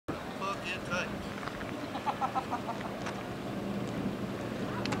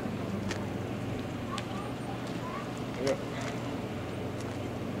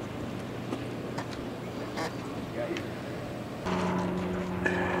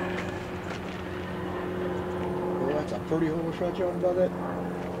pretty horse right yonder by that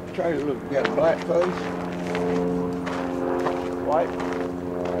trailer. Look, got a black face, white,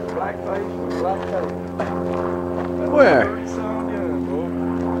 black face with black tail. Where?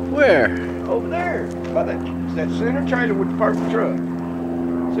 Young, Where? over there, by that center trailer with the purple truck.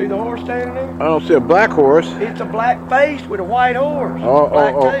 See the horse standing there? I don't see a black horse. It's a black face with a white horse. Oh,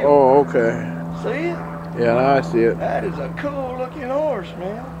 black oh, tail. oh, okay. See it? Yeah, now I see it. That is a cool looking horse,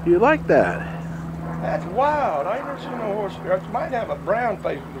 man. You like that? That's wild. I ain't never seen no horse. It might have a brown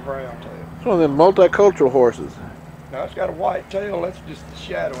face with a brown tail. It's one of them multicultural horses. Now it's got a white tail. That's just the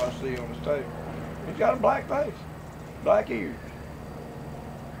shadow I see on his tail. He's got a black face, black ears.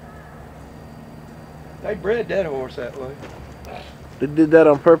 They bred that horse that way. They did that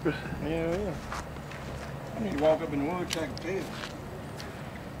on purpose? Yeah. I need to walk up in the woods and tell. Yeah,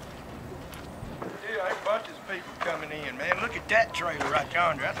 there's bunches of people coming in, man. Look at that trailer right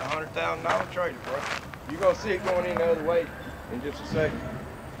yonder. That's a $100,000 trailer, bro. You're going to see it going in the other way in just a second.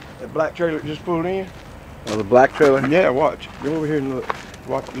 That black trailer just pulled in. Oh, the black trailer? Yeah, watch. Go over here and look.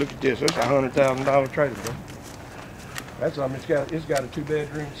 Watch. Look at this. That's a $100,000 trailer, bro. That's something. It's got a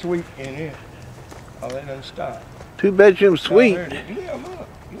 2-bedroom suite in here. Oh, that doesn't stop. 2-bedroom suite? Yeah, look.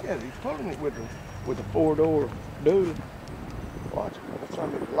 Yeah, he's pulling it with a 4-door dually. Watch it. That's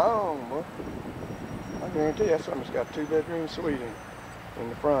something long, boy. I guarantee you that's something that's got a 2-bedroom suite in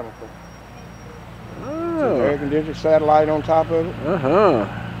the front of it. Oh. Air conditioner, satellite on top of it. Uh-huh.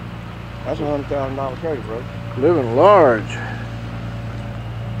 That's a $100,000 trailer, bro. Living large.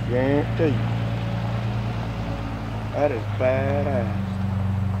 Guarantee you. That is badass.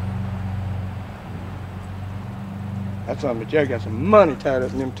 That's something that Jerry got some money tied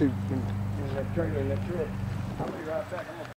up in them two, in that trailer, in that truck. I'll be right back.